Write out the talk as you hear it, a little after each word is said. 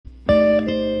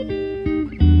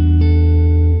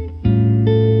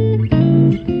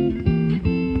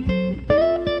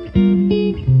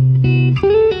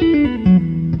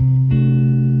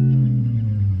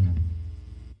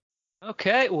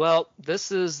Well,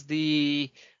 this is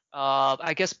the,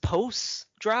 I guess,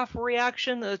 post-draft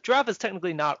reaction. The draft is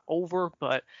technically not over,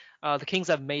 but the Kings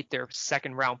have made their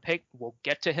second round pick. We'll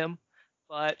get to him,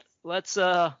 but let's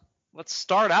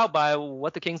start out by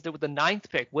what the Kings did with the ninth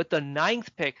pick. With the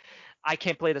ninth pick, I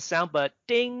can't play the sound, but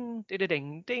ding, ding,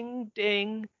 ding, ding,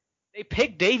 ding. They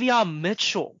picked Davion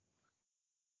Mitchell.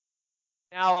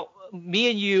 Now, me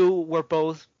and you were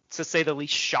both, to say the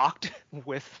least, shocked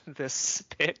with this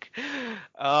pick.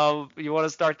 You want to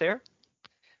start there?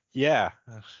 Yeah,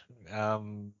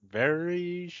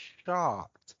 very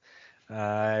shocked.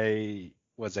 I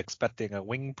was expecting a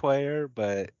wing player,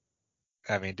 but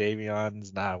I mean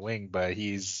Davion's not a wing, but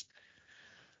he's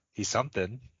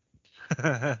something.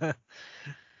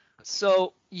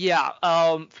 So yeah,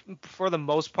 for the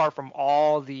most part, from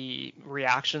all the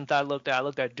reactions that I looked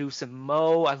at Deuce and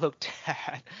Mo, I looked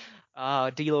at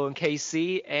D'Lo and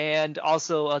KC, and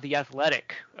also the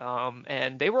Athletic,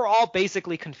 and they were all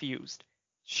basically confused,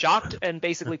 shocked, and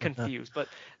basically confused. But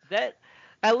that,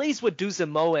 at least with Deuce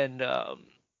and Mo and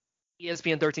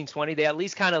ESPN 1320, they at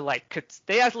least kind of like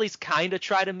they at least kind of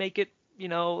try to make it,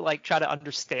 like try to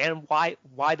understand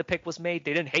why the pick was made.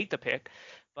 They didn't hate the pick,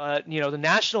 but the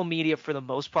national media for the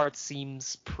most part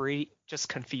seems pretty just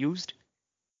confused.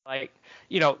 Like,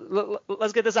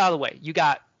 let's get this out of the way. You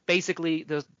got basically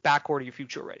the backcourt of your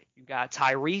future already. You got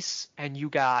Tyrese and you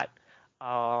got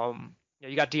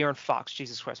De'Aaron Fox.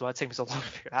 Jesus Christ, well, it takes me so long to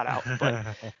figure that out. But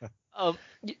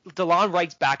DeLon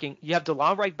Wright's backing. You have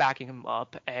DeLon Wright backing him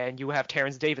up, and you have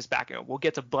Terrence Davis backing him. We'll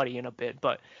get to Buddy in a bit,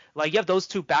 but like you have those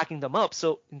two backing them up.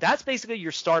 So that's basically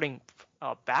your starting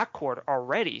backcourt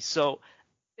already. So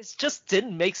it just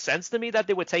didn't make sense to me that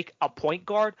they would take a point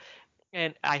guard.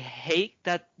 And I hate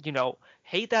that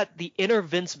the inner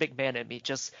Vince McMahon in me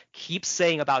just keeps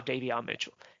saying about Davion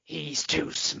Mitchell, he's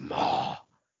too small.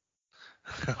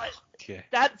 But Okay.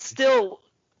 that still,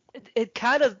 it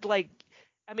kind of like,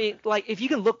 I mean, like if you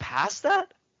can look past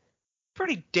that,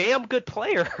 pretty damn good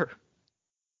player.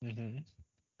 hmm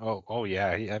Oh yeah.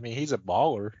 I mean, he's a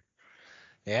baller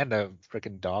and a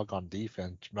freaking dog on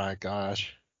defense. My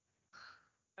gosh.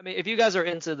 I mean, if you guys are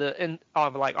into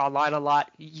like online a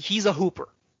lot, he's a hooper.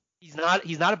 He's not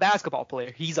a basketball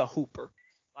player. He's a hooper.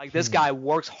 Like this Hmm. guy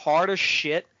works hard as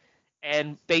shit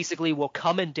and basically will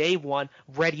come in day one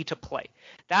ready to play.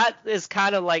 That is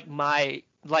kind of like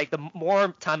the more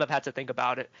time I've had to think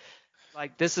about it,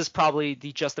 like this is probably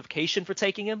the justification for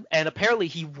taking him. And apparently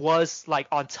he was like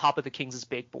on top of the Kings'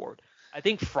 big board. I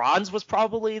think Franz was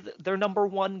probably their number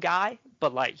one guy,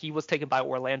 but like he was taken by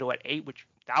Orlando at 8, which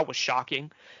that was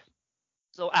shocking.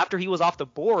 So after he was off the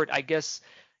board, I guess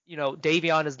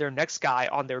Davion is their next guy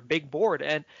on their big board,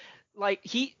 and like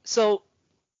so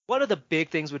one of the big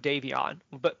things with Davion,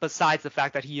 but besides the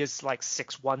fact that he is like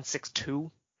 6'1",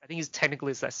 6'2", I think he's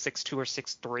technically is that 6'2" or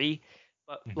 6'3",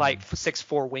 but like hmm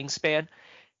 6'4" wingspan,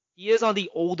 he is on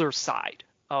the older side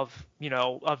of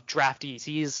draftees.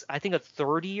 He's I think a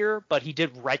third year, but he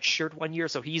did redshirt 1 year,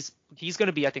 so he's going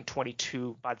to be I think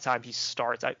 22 by the time he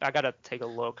starts. I gotta take a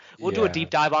look. We'll do a Yeah. deep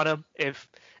dive on him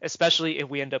especially if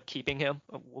we end up keeping him.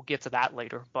 We'll get to that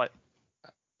later, but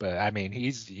But I mean,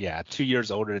 he's 2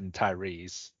 years older than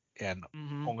Tyrese and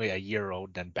mhm. only a year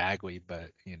older than Bagley. But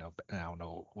I don't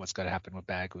know what's gonna happen with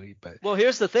Bagley. But Well,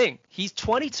 here's the thing. He's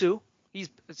 22. He's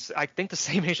I think the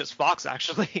same age as Fox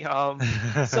actually.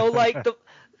 So like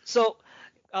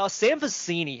Sam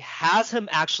Vecini has him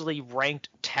actually ranked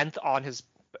 10th on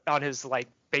his like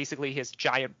basically his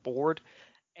giant board,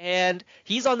 and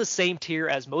he's on the same tier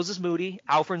as Moses Moody,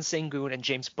 Alfred Sengun, and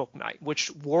James Bouknight,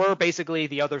 which were basically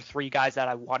the other three guys that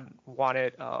I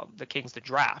wanted the Kings to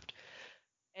draft.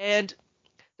 And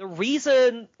the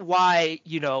reason why,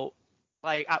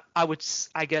 like I would,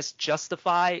 I guess,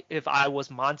 justify if I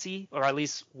was Monty, or at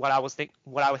least what I would think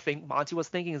Monty was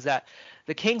thinking is that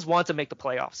the Kings want to make the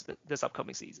playoffs this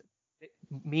upcoming season,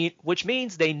 which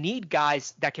means they need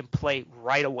guys that can play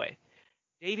right away.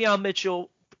 Davion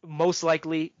Mitchell, most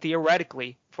likely,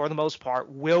 theoretically, for the most part,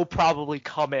 will probably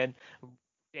come in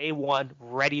day one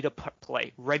ready to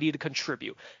play, ready to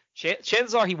contribute.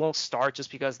 Chances are he won't start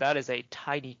just because that is a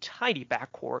tiny, tiny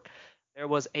backcourt. There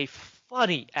was a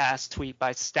funny ass tweet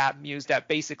by StatMuse that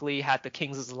basically had the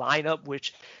Kings' lineup,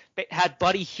 which had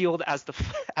Buddy Hield as the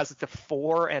as the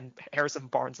 4 and Harrison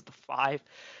Barnes at the 5.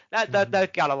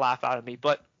 That got a laugh out of me,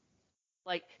 but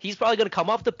like he's probably going to come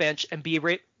off the bench and be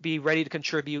ready to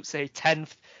contribute, say 10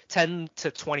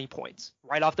 to 20 points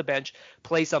right off the bench,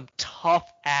 play some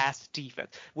tough ass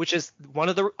defense, which is one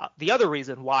of the other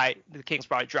reason why the Kings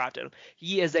probably drafted him.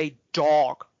 He is a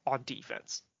dog on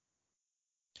defense.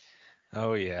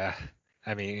 oh yeah,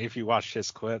 I mean, if you watch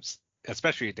his clips,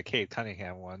 especially the Cade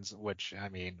Cunningham ones, which I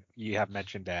mean, you have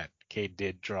mentioned that Cade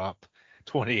did drop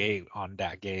 28 on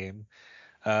that game.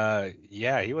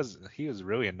 Yeah, he was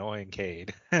really annoying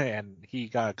Cade, and he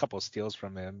got a couple steals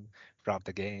from him throughout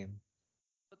the game.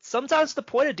 Sometimes the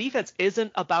point of defense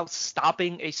isn't about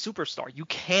stopping a superstar. You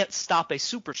can't stop a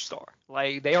superstar.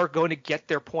 Like they are going to get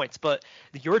their points, but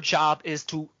your job is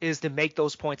to make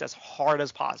those points as hard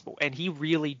as possible. And he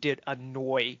really did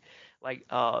annoy like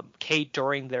Kate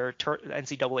during their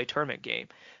NCAA tournament game.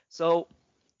 So,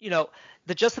 you know,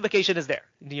 the justification is there.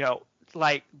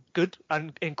 Like good,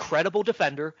 incredible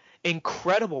defender,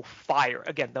 incredible fire.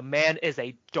 Again, the man is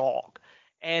a dog,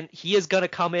 and he is going to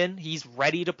come in. He's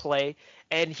ready to play,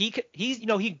 and he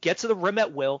gets to the rim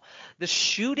at will. The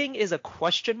shooting is a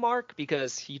question mark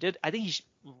because I think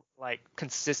like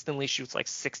consistently shoots like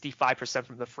 65%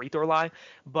 from the free throw line,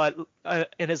 but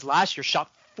in his last year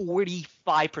shot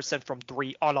 45% from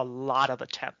three on a lot of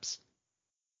attempts.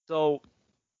 So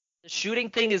the shooting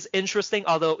thing is interesting,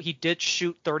 although he did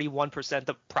shoot 31%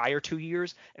 the prior 2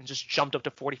 years and just jumped up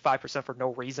to 45% for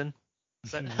no reason,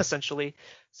 essentially.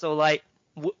 So like,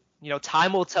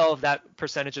 time will tell if that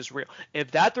percentage is real.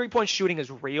 If that 3-point shooting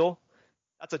is real,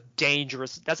 that's a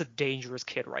dangerous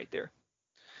kid right there.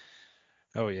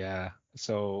 Oh yeah.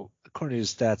 So according to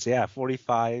his stats, yeah,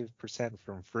 45%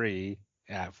 from free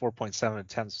at 4.7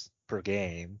 attempts per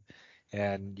game.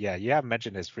 And yeah, you have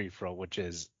mentioned his free throw, which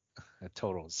is a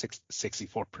total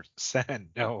 64%.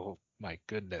 Oh my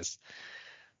goodness.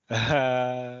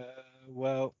 Uh,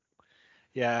 well,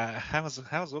 yeah, how's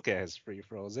look at his free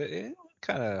throws? It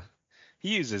kind of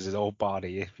he uses his whole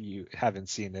body if you haven't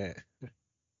seen it.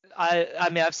 I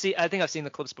mean I think I've seen the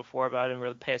clips before, but I didn't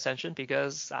really pay attention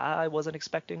because I wasn't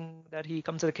expecting that he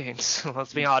come to the Kings.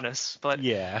 Let's be honest. But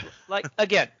Yeah. like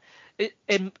again,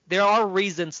 there are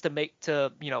reasons to make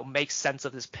sense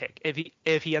of this pick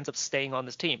if he ends up staying on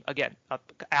this team. Again, a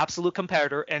absolute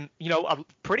competitor and a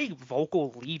pretty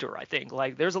vocal leader. I think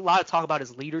like there's a lot of talk about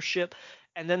his leadership,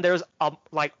 and then there's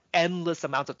like endless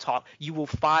amounts of talk. You will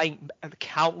find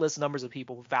countless numbers of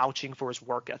people vouching for his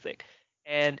work ethic,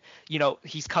 and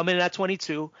he's coming in at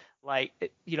 22. Like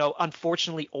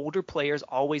unfortunately, older players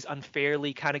always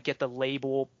unfairly kind of get the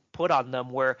label put on them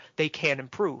where they can't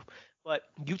improve. But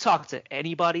you talk to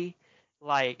anybody,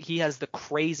 like he has the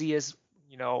craziest,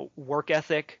 work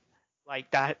ethic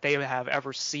like that they have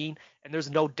ever seen, and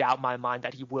there's no doubt in my mind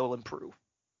that he will improve.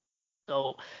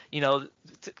 So,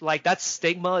 like that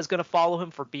stigma is going to follow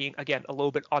him for being, again, a little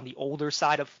bit on the older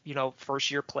side of, first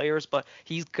year players, but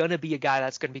he's going to be a guy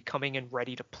that's going to be coming in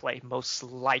ready to play most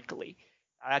likely.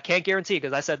 I can't guarantee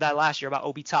because I said that last year about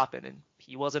Obi Toppin, and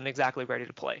he wasn't exactly ready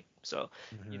to play. So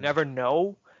you never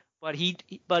know. But he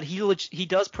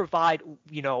does provide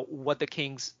what the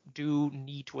Kings do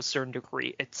need to a certain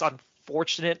degree. It's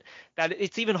unfortunate that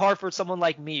it's even hard for someone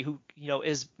like me who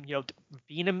is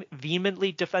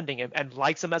vehemently defending him and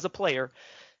likes him as a player.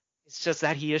 It's just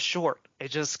that he is short.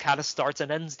 It just kind of starts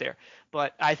and ends there.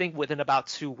 But I think within about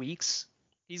 2 weeks,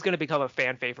 he's going to become a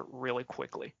fan favorite really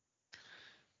quickly.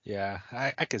 Yeah,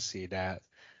 I could see that.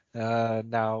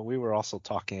 Now we were also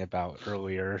talking about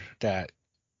earlier that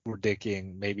we're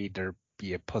thinking maybe there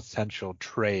be a potential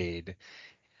trade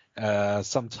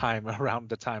sometime around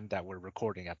the time that we're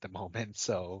recording at the moment.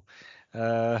 So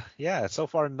yeah, so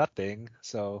far nothing.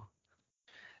 So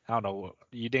I don't know.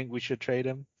 You think we should trade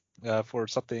him for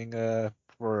something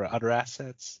for other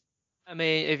assets? I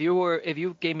mean, if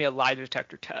you gave me a lie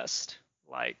detector test,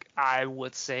 like I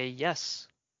would say yes.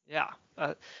 Yeah.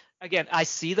 Again, I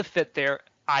see the fit there.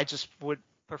 I just would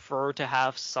prefer to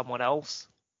have someone else.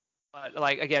 But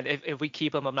like again, if we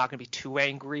keep him, I'm not gonna be too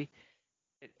angry.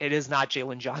 It is not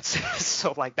Jalen Johnson,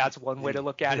 so like that's one way to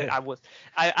look at it.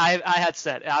 I had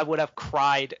said I would have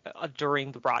cried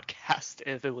during the broadcast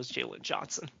if it was Jalen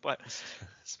Johnson, but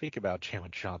Speak about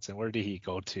Jalen Johnson. Where did he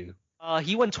go to?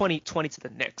 he went 2020 to the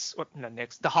Knicks, or not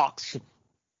Knicks, the Hawks.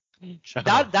 Oh,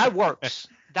 That works.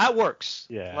 That works.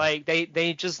 yeah. Like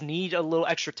they just need a little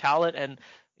extra talent, and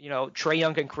Trae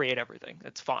Young can create everything.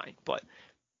 It's fine, but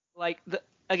like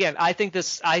again, I think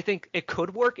it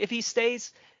could work if he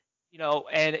stays.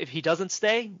 And if he doesn't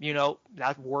stay,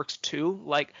 that works too.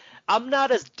 Like, I'm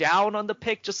not as down on the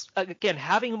pick. Just again,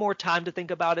 having more time to think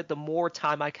about it, the more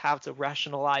time I have to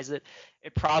rationalize it,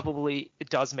 it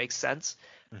does make sense.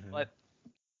 Mhm. But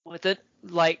with it,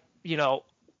 like,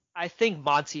 I think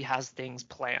Monty has things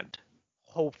planned.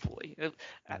 Hopefully.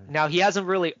 Mhm. Now he hasn't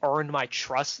really earned my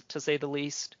trust to say the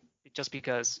least, just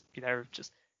because there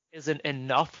just isn't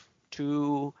enough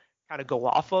to kind of go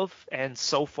off of, and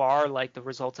so far like the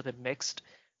results have been mixed.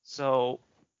 So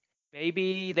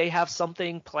maybe they have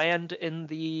something planned in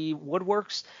the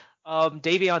woodworks.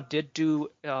 Davion did do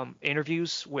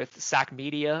interviews with SAC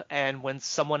Media, and when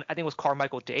someone, I think it was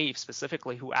Carmichael Dave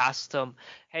specifically, who asked him,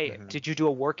 "Hey, Hmm. did you do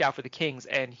a workout for the Kings?"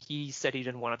 and he said he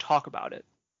didn't want to talk about it.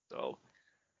 So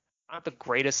not the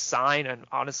greatest sign, and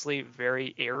honestly,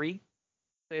 very airy, to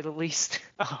say the least.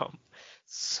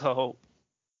 So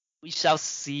we shall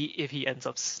see if he ends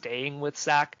up staying with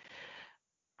SAC.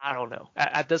 I don't know.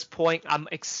 At this point, I'm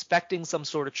expecting some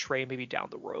sort of trade maybe down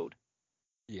the road.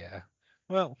 Yeah.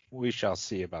 Well, we shall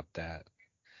see about that.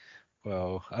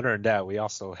 Well, other than that, we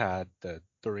also had the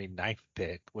 39th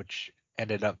pick, which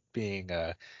ended up being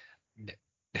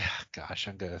gosh,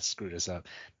 I'm gonna screw this up.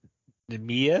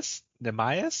 Nemias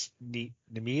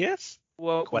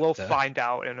We'll Quetta. find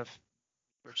out in a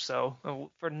or so.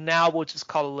 For now, we'll just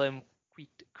call him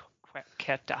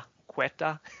Queta.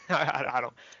 Queta. I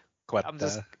don't. I'm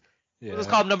just. Quetta. We'll just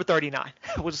Yeah. call him number 39.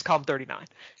 We'll just call him 39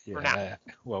 for now. Yeah.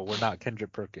 Well, we're not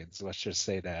Kendrick Perkins. Let's just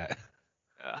say that.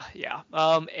 Yeah.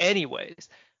 Anyways,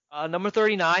 number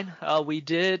 39. We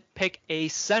did pick a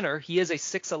center. He is a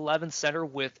 6'11 center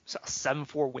with a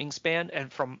 7'4 wingspan,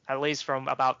 and from at least from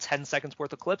about 10 seconds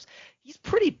worth of clips, he's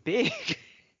pretty big.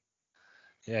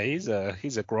 Yeah, he's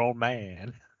a grown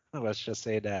man. Let's just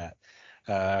say that.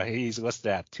 He's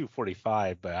listed at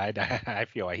 245, but I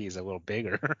feel like he's a little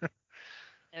bigger.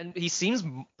 And he seems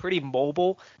pretty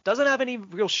mobile. Doesn't have any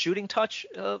real shooting touch,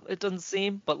 it doesn't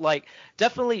seem, but like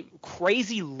definitely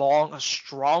crazy long, a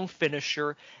strong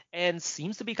finisher, and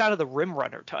seems to be kind of the rim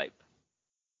runner type.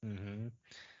 Hmm.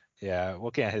 Yeah,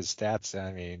 looking at his stats,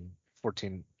 I mean,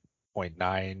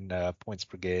 14.9 points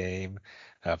per game,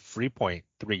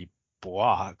 3.3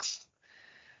 blocks,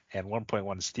 and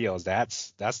 1.1 steals.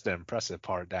 That's the impressive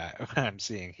part that I'm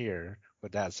seeing here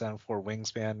with that 7'4"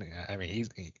 wingspan. I mean,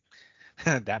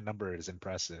 that number is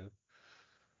impressive.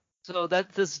 So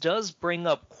that this does bring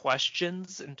up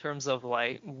questions in terms of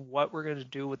like what we're gonna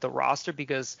do with the roster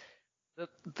because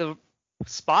the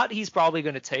spot he's probably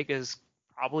gonna take is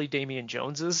probably Damian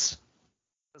Jones's.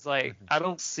 It's like Hmm. I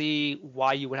don't see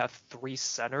why you would have three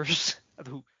centers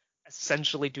who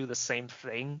essentially do the same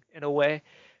thing in a way.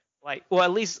 Like, well,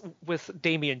 at least with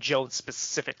Damian Jones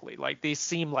specifically, like they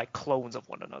seem like clones of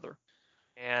one another.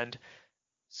 And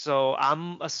so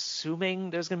I'm assuming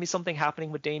there's gonna be something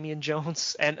happening with Damian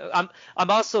Jones, and I'm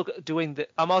also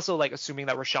like assuming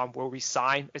that Rashawn will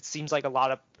resign. It seems like a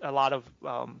lot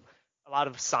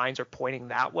of signs are pointing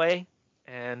that way,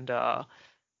 and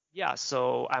yeah,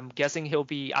 so I'm guessing he'll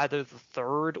be either the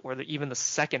third or even the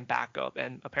second backup.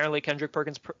 And apparently Kendrick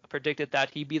Perkins predicted that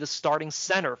he'd be the starting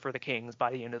center for the Kings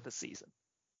by the end of the season.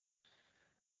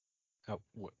 Oh,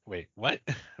 wait, what?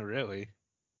 Really?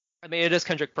 I mean, it is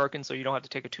Kendrick Perkins, so you don't have to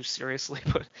take it too seriously,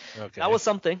 but that Okay. was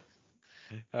something.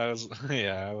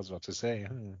 Yeah, I was about to say.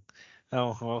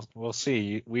 Oh, well, we'll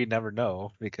see. We never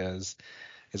know because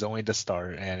it's only the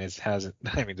start, and it hasn't.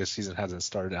 I mean, the season hasn't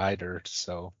started either.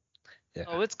 So yeah.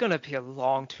 Oh, it's gonna be a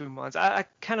long 2 months. I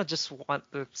kind of just want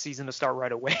the season to start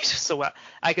right away, just so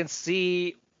I can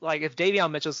see like if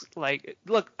Davion Mitchell's like,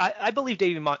 look, I believe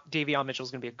Davion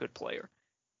Mitchell's gonna be a good player.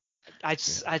 I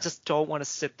Yeah. just don't want to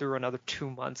sit through another 2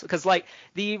 months because like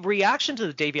the reaction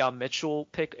to the Davion Mitchell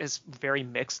pick is very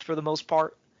mixed for the most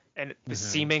part, and Hmm.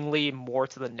 seemingly more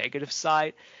to the negative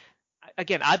side.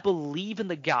 Again, I believe in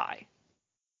the guy,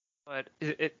 but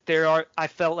I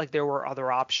felt like there were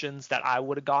other options that I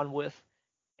would have gone with,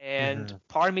 and Hmm.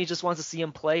 part of me just wants to see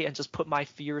him play and just put my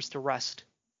fears to rest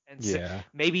and Yeah.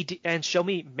 and show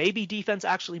me maybe defense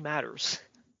actually matters.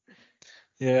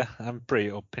 Yeah. I'm pretty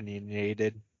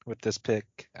opinionated with this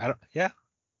pick. I don't. Yeah.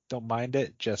 Don't mind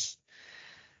it. Just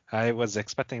I was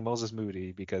expecting Moses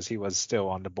Moody because he was still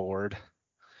on the board,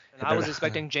 And and I was there,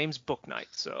 expecting James Booknight,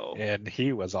 so and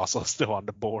he was also still on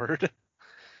the board.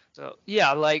 So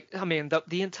yeah, like I mean,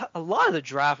 the entire a lot of the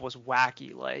draft was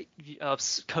wacky. Like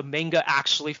Kaminga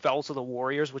actually fell to the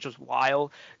Warriors, which was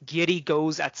wild. Giddey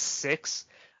goes at 6.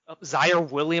 Zaire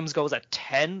Williams goes at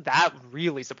 10. That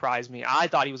really surprised me. I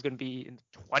thought he was going to be in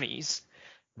the 20s.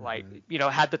 Like Hmm.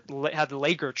 had the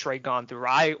Laker trade gone through,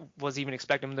 I was even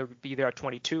expecting him to be there at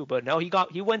 22, but no,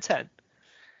 he went 10.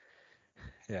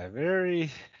 Yeah.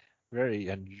 Very, very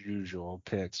unusual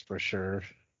picks for sure.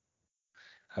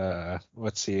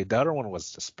 Let's see. The other one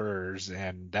was the Spurs,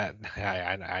 and that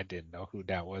I didn't know who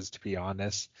that was, to be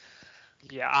honest.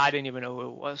 Yeah, I didn't even know who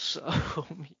it was. So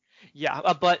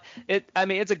yeah, but I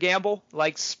mean, it's a gamble.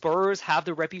 Like Spurs have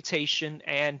the reputation,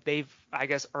 and they've, I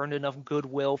guess, earned enough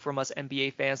goodwill from us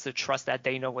NBA fans to trust that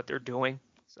they know what they're doing.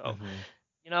 So,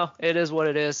 Hmm. it is what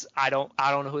it is. I don't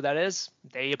know who that is.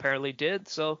 They apparently did.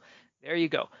 So there you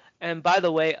go. And by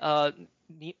the way,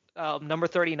 number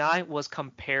 39 was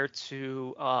compared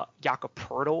to Jakob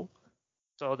Poeltl.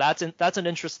 So that's an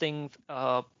interesting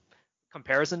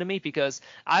comparison to me because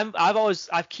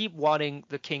I've keep wanting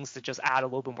the Kings to just add a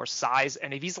little bit more size,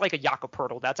 and if he's like a Jakob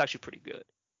Poeltl, that's actually pretty good.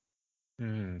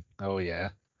 Oh yeah.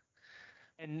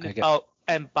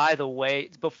 And by the way,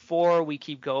 before we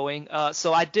keep going,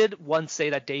 so I did once say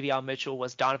that Davion Mitchell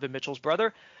was Donovan Mitchell's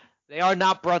brother. They are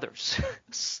not brothers.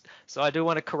 So I do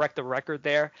want to correct the record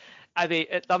there. I mean,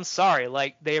 I'm sorry,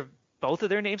 like both of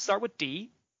their names start with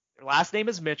D. Their last name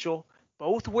is Mitchell.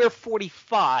 Both wear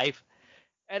 45.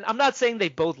 And I'm not saying they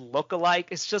both look alike.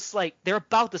 It's just like they're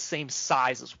about the same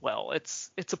size as well.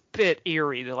 It's a bit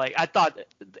eerie. Like I thought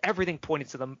everything pointed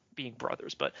to them being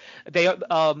brothers, but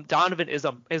Donovan is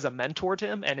a mentor to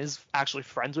him and is actually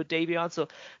friends with Davion. So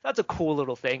that's a cool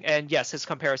little thing. And yes, his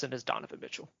comparison is Donovan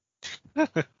Mitchell.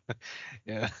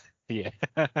 Yeah.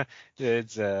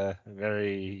 It's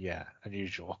very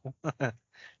unusual to say the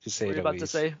least. What were you about to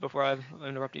say before I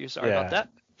interrupted you? Sorry about that.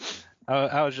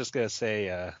 I was just gonna say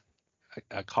a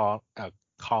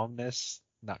calmness,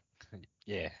 not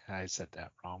I said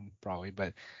that wrong probably,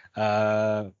 but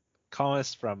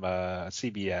columnist from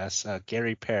CBS,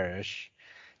 Gary Parrish,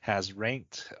 has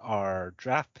ranked our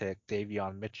draft pick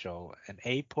Davion Mitchell an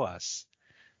A+.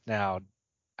 Now,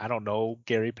 I don't know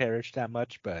Gary Parrish that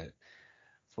much, but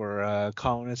for a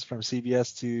columnist from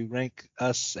CBS to rank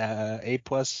us A+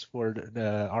 for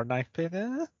our ninth pick,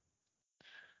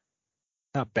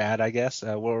 not bad, I guess.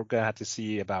 We're gonna have to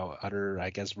see about other,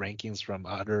 I guess, rankings from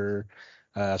other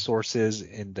sources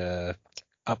in the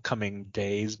upcoming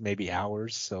days, maybe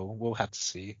hours. So we'll have to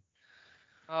see.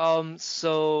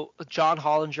 So John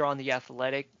Hollinger on The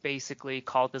Athletic basically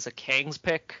called this a Kings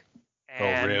pick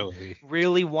and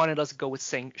really wanted us to go with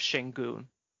Sengun.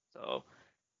 So,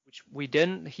 which we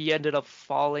didn't. He ended up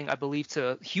falling, I believe,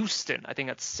 to Houston. I think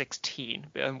at 16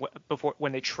 before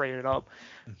when they traded up.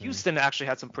 Mm-hmm. Houston actually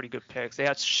had some pretty good picks. They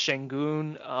had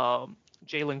Sengun,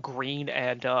 Jalen Green,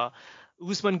 and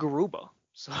Usman Garuba.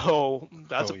 So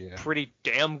that's a pretty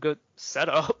damn good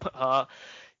setup.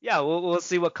 We'll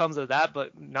see what comes of that,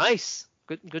 but nice,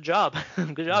 good job,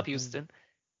 good job, Houston.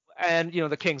 And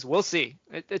the Kings, we'll see.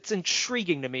 It's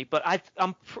intriguing to me, but I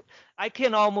have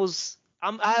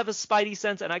a spidey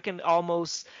sense, and I can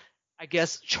almost, I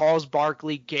guess, Charles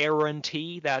Barkley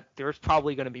guarantee that there's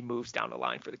probably going to be moves down the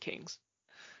line for the Kings.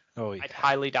 Oh yeah.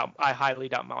 I highly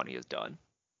doubt Monty is done.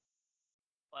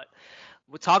 But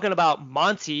we're talking about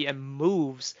Monty and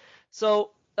moves.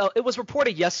 So it was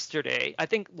reported yesterday, I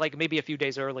think like maybe a few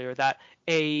days earlier, that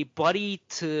a buddy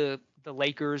to the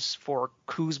Lakers for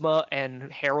Kuzma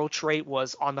and Harrell trade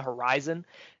was on the horizon.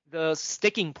 The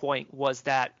sticking point was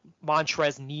that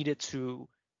Montrez needed to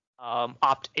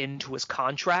opt into his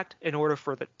contract in order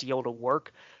for the deal to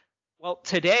work. Well,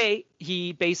 today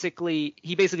he basically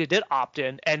did opt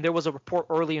in, and there was a report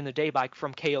early in the day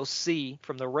from KOC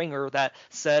from the Ringer that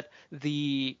said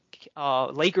the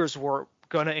Lakers were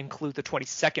going to include the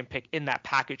 22nd pick in that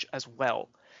package as well.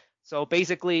 So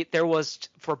basically there was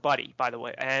for Buddy, by the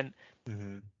way, and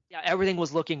everything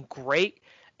was looking great.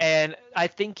 And I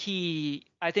think Trez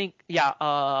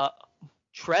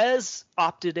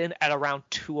opted in at around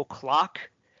 2:00,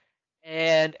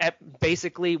 and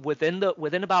basically within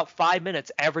about 5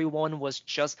 minutes, everyone was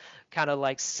just kind of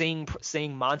like saying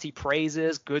Monty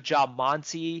praises. Good job,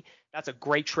 Monty. That's a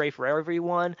great trade for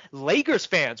everyone. Lakers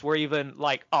fans were even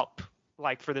like up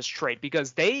like for this trade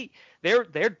because they're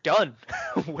done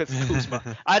with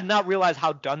Kuzma. I did not realize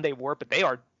how done they were, but they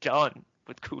are done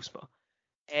with Kuzma.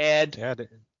 And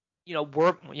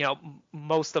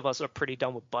most of us are pretty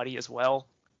done with Buddy as well.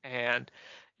 And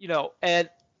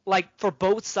like for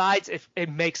both sides, it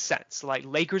makes sense. Like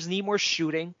Lakers need more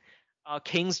shooting,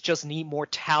 Kings just need more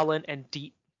talent and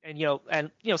deep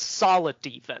and solid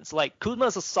defense. Like Kuzma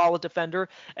is a solid defender,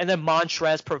 and then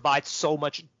Montrez provides so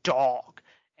much dog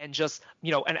and just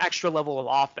an extra level of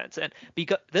offense. And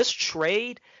because this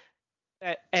trade,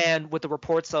 and with the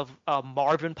reports of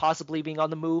Marvin possibly being on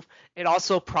the move, it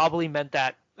also probably meant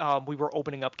that we were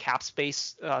opening up cap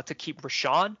space to keep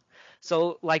Rashawn.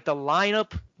 So like the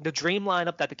dream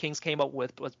lineup that the Kings came up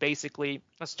with was basically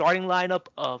a starting lineup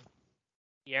of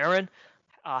De'Aaron,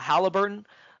 Halliburton,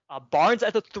 Barnes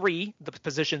at the 3, the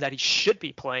position that he should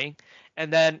be playing,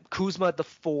 and then Kuzma at the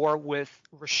 4 with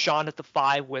Rashawn at the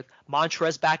 5 with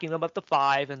Montrez backing him up the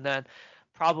 5, and then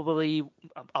probably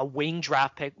a wing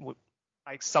draft pick,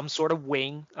 like some sort of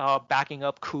wing backing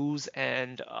up Kuz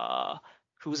and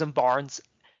Barnes,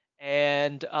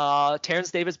 and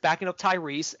Terrence Davis backing up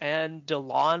Tyrese, and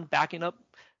DeLon backing up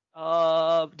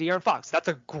De'Aaron Fox. That's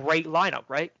a great lineup,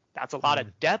 right? That's a lot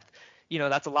of depth.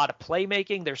 that's a lot of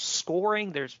playmaking. There's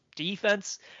scoring. There's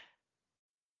defense.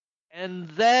 And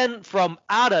then from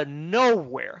out of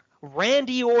nowhere,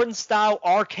 Randy Orton style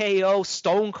RKO,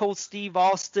 Stone Cold Steve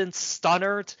Austin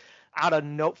stunner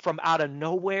from out of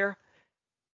nowhere.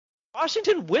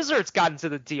 Washington Wizards got into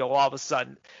the deal all of a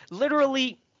sudden.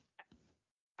 Literally,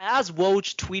 as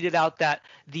Woj tweeted out that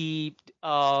the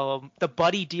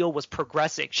Buddy deal was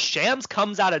progressing, Shams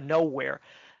comes out of nowhere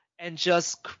and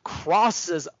just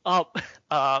crosses up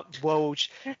Woj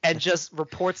and just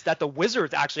reports that the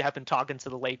Wizards actually have been talking to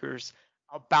the Lakers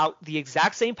about the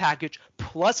exact same package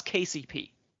plus KCP,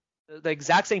 the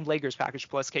exact same Lakers package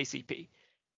plus KCP,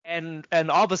 and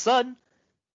all of a sudden,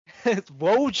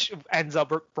 Woj ends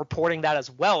up reporting that as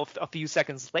well a few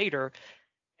seconds later.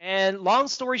 And long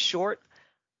story short,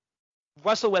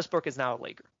 Russell Westbrook is now a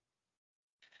Laker.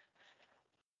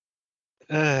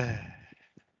 I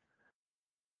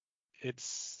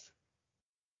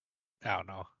don't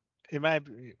know. It might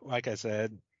be, like I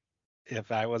said,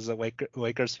 if I was a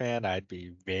Lakers fan, I'd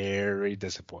be very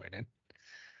disappointed.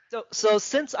 So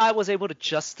since I was able to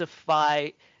justify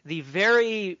the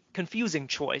very confusing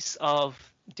choice of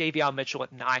Davion Mitchell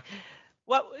at 9,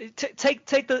 take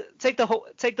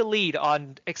the lead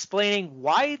on explaining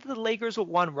why the Lakers would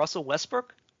want Russell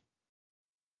Westbrook.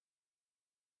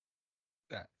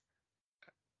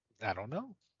 I don't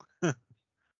know.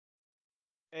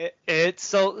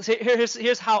 So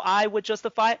here's how I would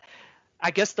justify it. I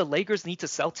guess the Lakers need to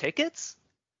sell tickets.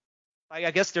 Like,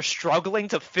 I guess they're struggling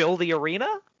to fill the arena.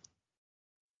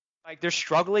 Like, they're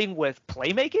struggling with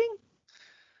playmaking.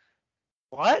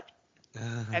 What?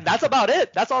 And that's about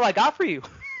it. That's all I got for you.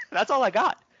 That's all I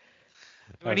got.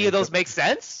 Do any of those make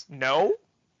sense? No.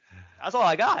 That's all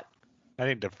I got. I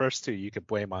think the first two you could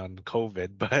blame on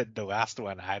COVID, but the last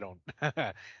one I don't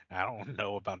I don't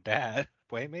know about that.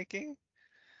 Playmaking?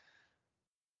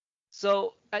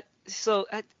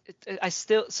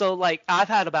 I've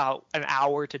had about an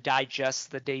hour to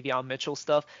digest the Davion Mitchell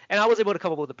stuff, and I was able to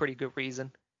come up with a pretty good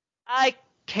reason. I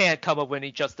can't come up with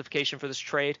any justification for this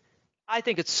trade. I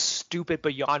think it's stupid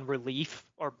beyond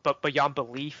beyond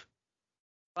belief.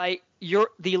 Like,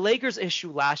 the Lakers'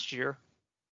 issue last year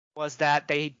was that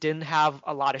they didn't have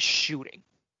a lot of shooting.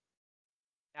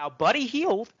 Now, Buddy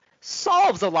Hield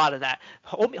solves a lot of that.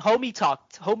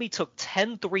 Homie took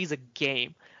 10 threes a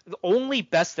game, the only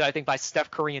bested, I think, by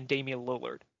Steph Curry and Damian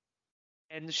Lillard,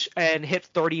 and hit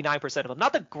 39% of them.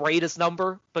 Not the greatest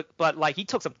number, but like, he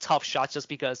took some tough shots just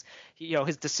because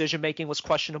his decision making was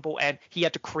questionable and he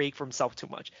had to create for himself too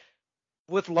much.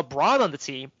 With LeBron on the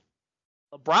team,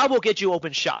 LeBron will get you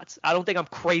open shots. I don't think I'm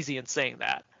crazy in saying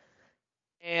that.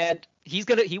 And he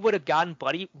would have gotten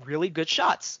Buddy really good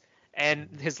shots,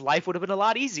 and his life would have been a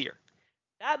lot easier.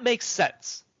 That makes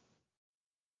sense.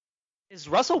 Is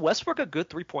Russell Westbrook a good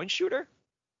 3-point shooter?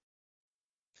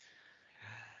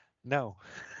 No.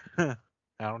 I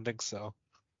don't think so.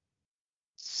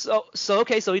 So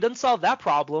he doesn't solve that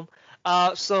problem.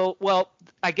 I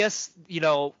guess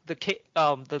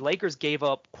the Lakers gave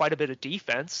up quite a bit of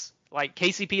defense. Like,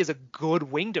 KCP is a good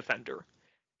wing defender,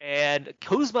 and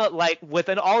Kuzma, like,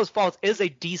 within all his faults, is a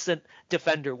decent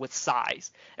defender with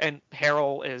size. And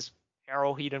Harrell,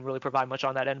 he didn't really provide much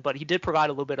on that end, but he did provide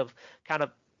a little bit of kind of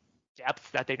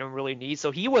depth that they don't really need.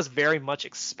 So he was very much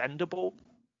expendable.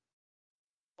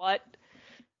 But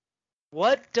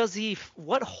what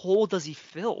hole does he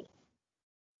fill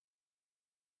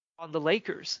on the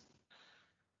Lakers?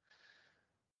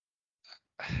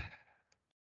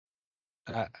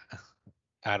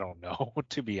 I don't know,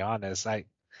 to be honest. I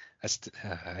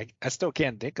still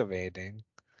can't think of anything.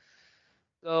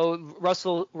 So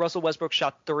Russell Westbrook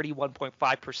shot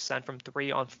 31.5% from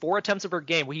 3 on 4 attempts per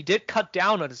game. Well, he did cut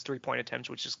down on his 3-point attempts,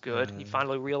 which is good. He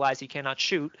finally realized he cannot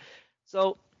shoot.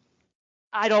 So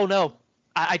I don't know.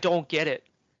 I don't get it.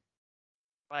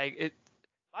 By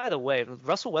the way,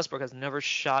 Russell Westbrook has never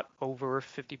shot over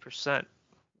 50%.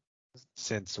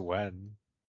 Since when?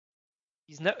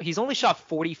 He's only shot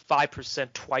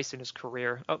 45% twice in his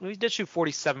career. Oh, he did shoot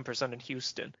 47% in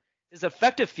Houston. His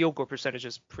effective field goal percentage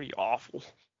is pretty awful.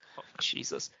 Oh,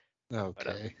 Jesus.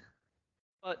 Okay.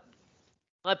 But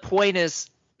my point is,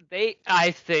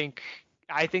 I think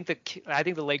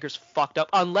the Lakers fucked up,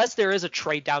 unless there is a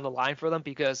trade down the line for them,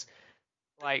 because,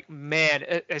 like, man,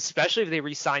 especially if they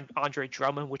re-signed Andre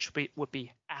Drummond, which would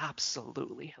be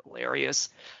absolutely hilarious.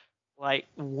 Like,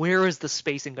 where is the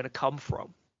spacing going to come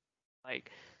from?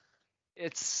 Like,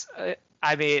 it's, I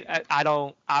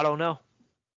don't know.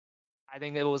 I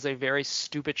think it was a very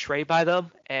stupid trade by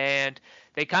them, and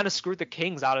they kind of screwed the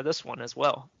Kings out of this one as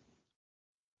well.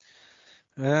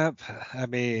 Yep. I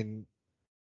mean,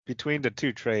 between the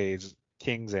two trades,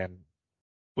 Kings and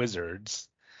Wizards,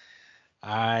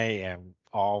 I am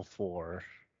all for,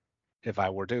 if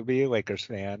I were to be a Lakers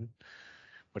fan,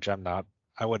 which I'm not,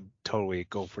 I would totally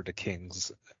go for the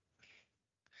Kings.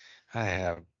 I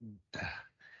have,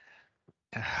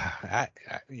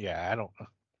 yeah, I don't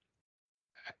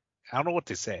know what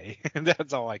to say.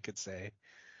 That's all I could say.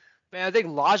 Man, I think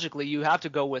logically you have to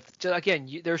go with again.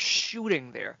 They're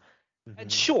shooting there, and Hmm.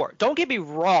 sure, don't get me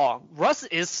wrong. Russ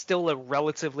is still a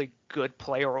relatively good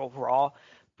player overall,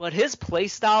 but his play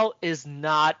style is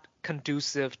not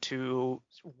conducive to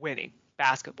winning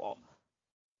basketball.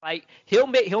 Like he'll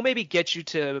maybe get you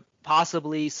to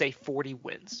possibly say 40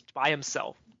 wins by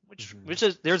himself, Hmm. which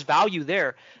is there's value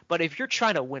there. But if you're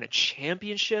trying to win a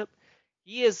championship,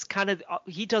 he is kind of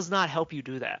he does not help you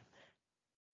do that.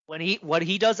 When he what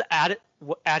he does at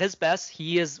his best,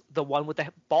 he is the one with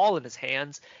the ball in his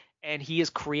hands, and he is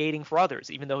creating for others,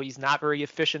 even though he's not very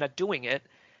efficient at doing it.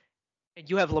 And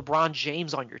you have LeBron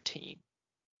James on your team,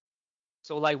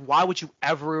 so like, why would you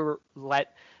ever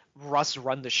let Russ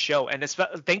run the show? And it's,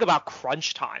 think about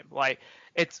crunch time. Like,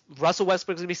 it's Russell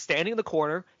Westbrook's gonna be standing in the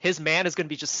corner. His man is gonna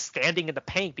be just standing in the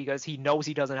paint because he knows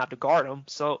he doesn't have to guard him.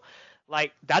 So,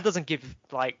 like, that doesn't give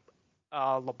like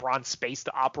LeBron space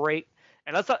to operate.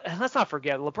 And let's not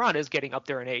forget, LeBron is getting up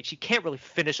there in age. He can't really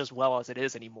finish as well as it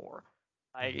is anymore.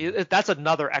 Like, Hmm. that's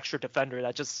another extra defender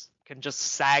that just can just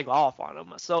sag off on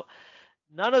him. So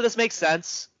none of this makes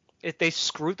sense. If they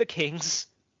screwed the Kings,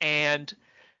 and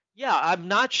yeah, I'm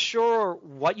not sure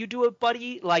what you do with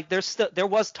Buddy. Like there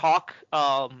was talk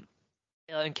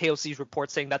in KOC's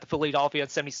report saying that the Philadelphia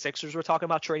 76ers were talking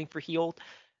about trading for Hield,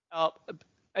 uh,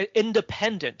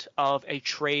 independent of a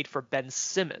trade for Ben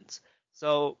Simmons.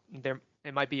 So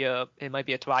it might be a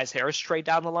Tobias Harris trade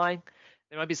down the line.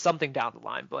 There might be something down the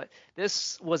line, but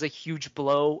this was a huge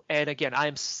blow. And again, I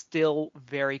am still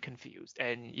very confused.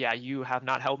 And yeah, you have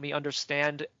not helped me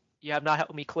understand. You have not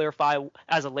helped me clarify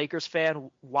as a Lakers fan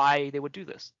why they would do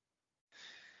this.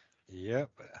 Yep.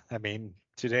 I mean,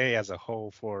 today as a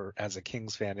whole, for as a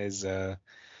Kings fan, is a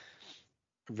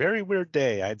very weird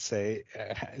day, I'd say.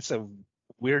 It's a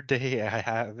weird day I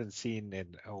haven't seen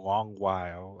in a long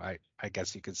while, I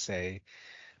guess you could say.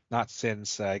 Not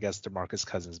since, I guess, DeMarcus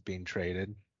Cousins being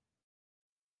traded.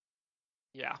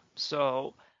 Yeah.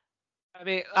 So I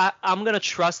mean, I'm gonna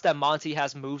trust that Monty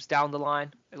has moves down the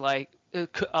line. Like,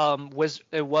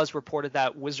 it was reported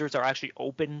that Wizards are actually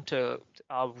open to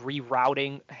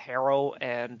rerouting Harrow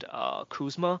and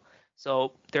Kuzma,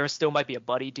 so there still might be a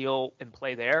buddy deal in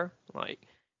play there. Like,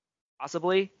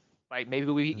 possibly, like maybe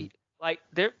Mm. like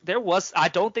there was. I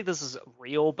don't think this is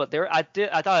real, but I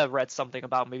thought I read something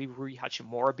about maybe Rui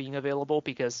Hachimura being available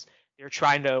because they're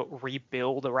trying to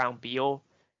rebuild around Beal,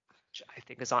 which I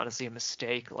think is honestly a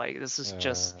mistake. Like, this is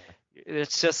just, Uh,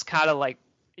 it's just kind of like,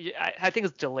 I think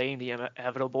it's delaying the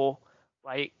inevitable.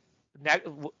 Like,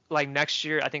 like next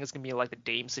year, I think it's gonna be like the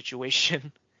Dame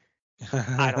situation.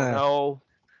 I don't know,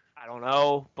 I don't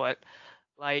know, but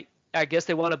like, I guess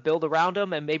they want to build around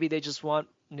him, and maybe they just want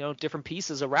different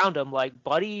pieces around him. Like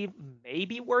Buddy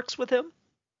maybe works with him.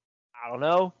 I don't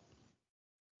know.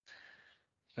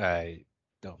 I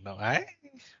don't know.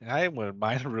 I wouldn't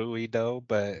mind Rui though,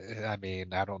 but I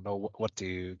mean, I don't know what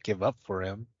to give up for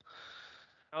him.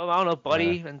 I don't know, Uh,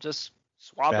 Buddy, and just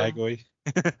swap him. Bagley.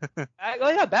 Oh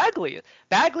yeah, Bagley.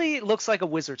 Bagley looks like a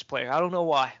Wizards player. I don't know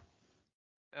why.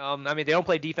 I mean, they don't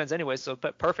play defense anyway, so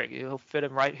but perfect. He'll fit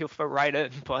him right. He'll fit right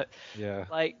in. But Yeah.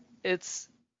 like, it's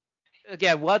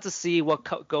again, we'll have to see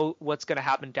what's going to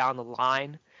happen down the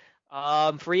line.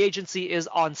 Free agency is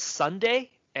on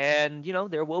Sunday, and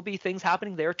there will be things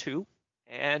happening there too.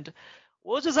 And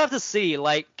we'll just have to see.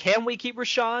 Like, can we keep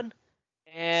Rashawn?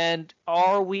 And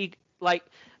are we like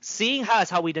seeing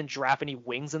how we didn't draft any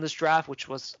wings in this draft, which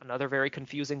was another very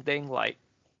confusing thing. Like,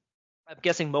 I'm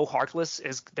guessing Mo Harkless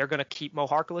they're gonna keep Mo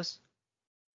Harkless.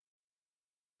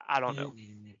 I don't know.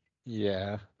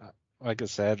 Yeah. Like I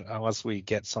said, unless we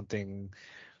get something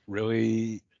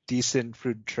really decent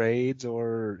through trades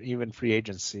or even free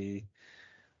agency,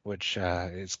 which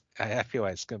is I feel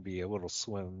like it's gonna be a little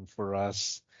swim for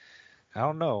us. I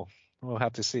don't know. We'll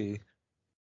have to see.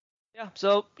 Yeah.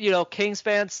 So Kings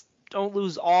fans, don't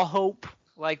lose all hope.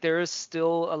 Like, there is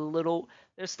still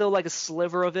there's still like a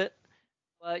sliver of it.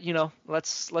 But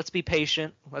let's be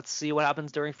patient. Let's see what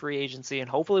happens during free agency, and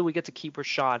hopefully we get to keep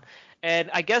Rashawn.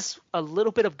 And I guess a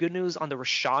little bit of good news on the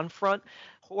Rashawn front.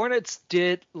 Hornets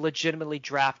did legitimately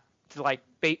draft, like,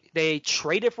 they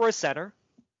traded for a center,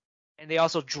 and they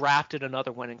also drafted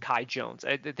another one in Kai Jones.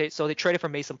 So they traded for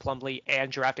Mason Plumlee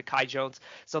and drafted Kai Jones.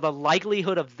 So the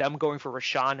likelihood of them going for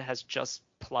Rashawn has just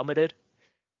plummeted.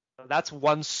 So that's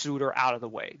one suitor out of the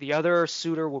way. The other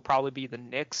suitor will probably be the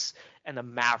Knicks and the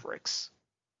Mavericks.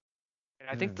 And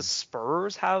I think the Hmm.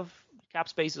 Spurs have cap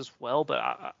space as well, but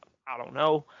I don't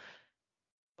know.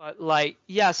 But like,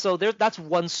 yeah, so that's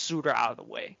one suitor out of the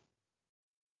way.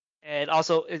 And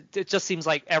also, it just seems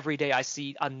like every day I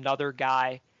see another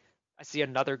guy. I see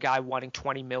another guy wanting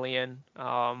 20 million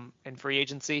in free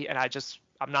agency, and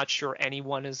I'm not sure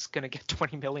anyone is gonna get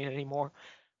 20 million anymore.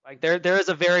 Like there is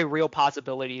a very real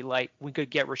possibility like we could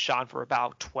get Rashawn for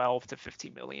about 12 to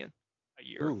 15 million a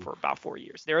year Ooh, for about 4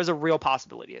 years. There is a real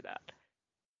possibility of that.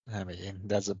 I mean,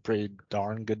 that's a pretty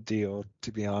darn good deal,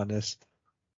 to be honest.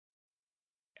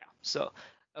 Yeah. So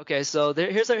okay, so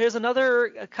here's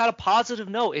another kind of positive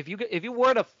note. If you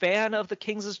weren't a fan of the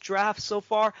Kings' draft so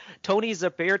far, Tony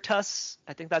Zabertas,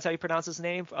 I think that's how you pronounce his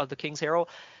name, of the Kings Herald.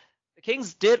 The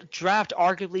Kings did draft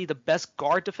arguably the best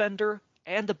guard defender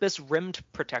and the best rimmed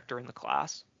protector in the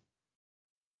class.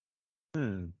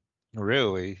 Hmm.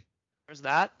 Really? There's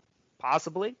that,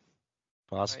 possibly.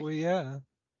 Right. Possibly, yeah.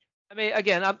 I mean,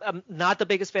 again, I'm not the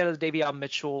biggest fan of the Davion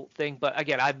Mitchell thing, but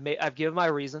again, I've given my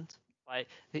reasons. Like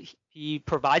he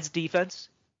provides defense,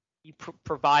 he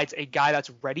provides a guy that's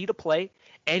ready to play,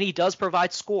 and he does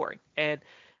provide scoring. And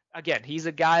again, he's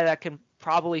a guy that can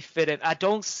probably fit in. I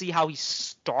don't see how he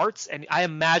starts, and I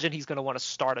imagine he's going to want to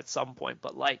start at some point.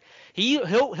 But like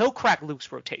he'll crack Luke's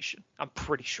rotation. I'm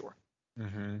pretty sure.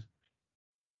 Mm-hmm.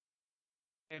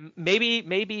 And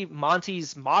maybe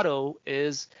Monty's motto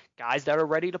is guys that are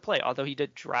ready to play. Although he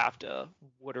did draft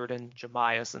Woodard and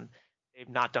Jemias, and they've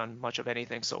not done much of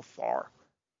anything so far.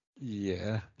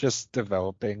 Yeah, just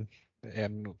developing.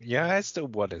 And yeah, I still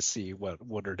want to see what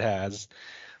Woodard has.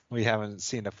 We haven't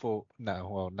seen a full, no,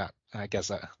 well, not, I guess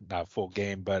not a full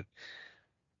game, but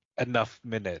enough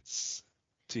minutes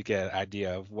to get an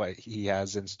idea of what he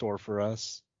has in store for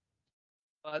us.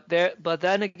 But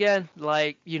then again,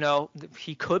 like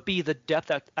he could be the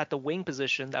depth at the wing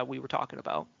position that we were talking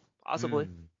about. Possibly,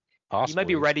 Hmm, he might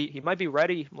be possibly. ready. He might be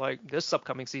ready like this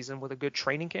upcoming season with a good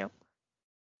training camp.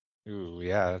 Ooh,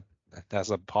 yeah,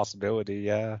 that's a possibility.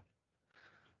 Yeah.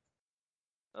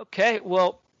 Okay,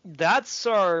 well that's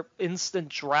our instant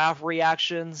draft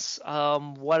reactions.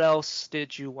 What else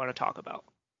did you want to talk about?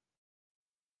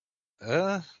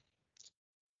 Uh,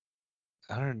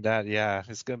 Other than that, yeah,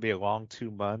 it's gonna be a long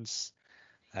 2 months.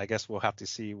 I guess we'll have to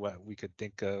see what we could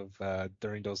think of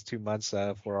during those 2 months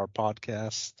for our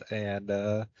podcast.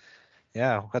 And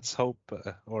yeah, let's hope,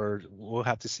 or we'll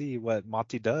have to see what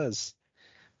Monty does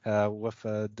with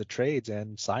the trades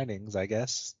and signings, I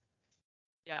guess.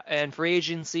 Yeah, and free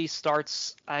agency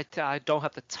starts. I don't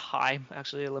have the time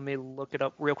actually. Let me look it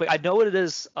up real quick. I know it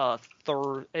is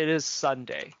it is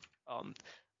Sunday. Um,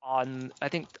 on I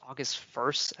think August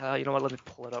 1st. You know what? Let me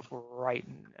pull it up right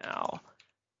now.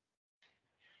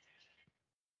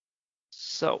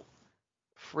 So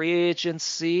free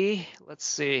agency. Let's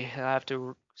see. I have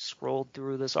to scroll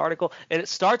through this article, and it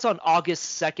starts on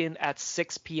August 2nd at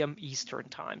 6 p.m. Eastern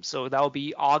time. So that will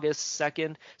be August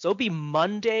 2nd. So it'll be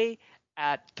Monday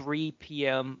at 3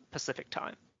 p.m. Pacific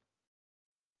time.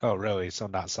 Oh, really? So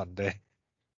not Sunday.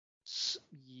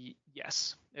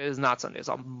 Yes, it is not Sunday. It's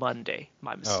on Monday.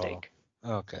 My Oh, mistake.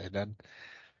 okay then.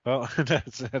 Well,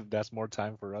 that's more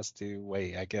time for us to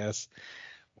wait, I guess.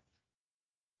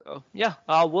 So yeah,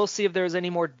 we'll see if there's any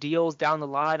more deals down the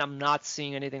line. I'm not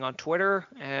seeing anything on Twitter,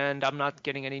 and I'm not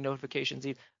getting any notifications.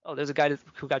 Oh, there's a guy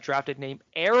who got drafted named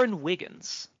Aaron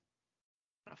Wiggins.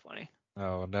 Kind of funny.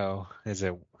 Oh no, is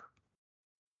it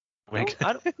I Wiggins?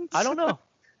 don't know.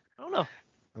 I don't know.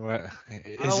 What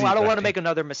is he I don't want to right? make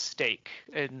another mistake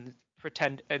and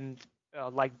pretend and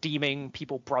like deeming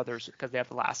people brothers because they have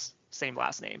the same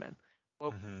last name and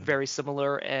look Hmm. very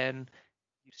similar and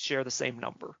share the same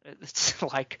number. It's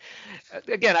like,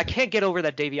 again, I can't get over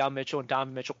that Davion Mitchell and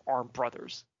Donovan Mitchell aren't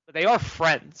brothers, but they are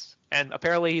friends, and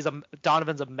apparently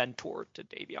Donovan's a mentor to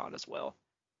Davion as well.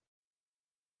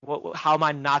 How am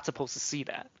I not supposed to see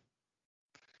that?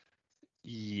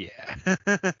 Yeah.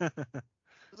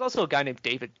 There's also a guy named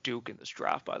David Duke in this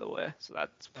draft, by the way, so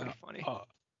that's Oh, pretty funny. oh,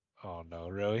 oh no,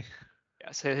 really?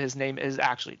 Yes, his name is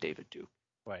actually David Duke.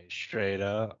 Wait, straight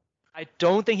up. I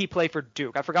don't think he played for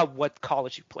Duke. I forgot what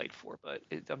college he played for, but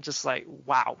I'm just like,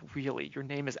 wow, really? Your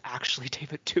name is actually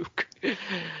David Duke?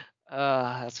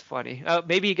 That's funny.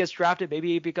 Maybe he gets drafted. Maybe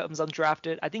he becomes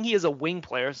undrafted. I think he is a wing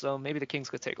player, so maybe the Kings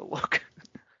could take a look.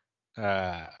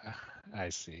 Uh, I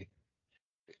see.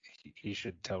 He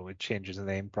should totally change his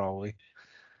name, probably.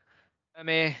 I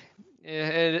mean,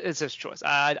 it's his choice.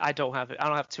 I don't have it. I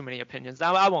don't have too many opinions.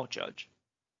 I won't judge.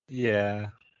 Yeah.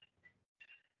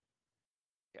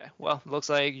 Okay. Well, looks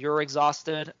like you're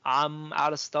exhausted. I'm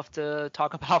out of stuff to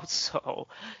talk about. So,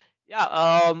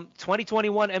 yeah.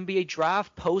 2021 NBA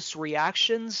draft post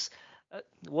reactions.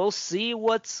 We'll see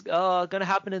what's gonna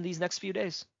happen in these next few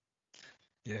days.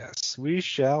 Yes, we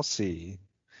shall see.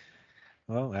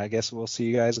 Well, I guess we'll see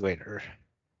you guys later.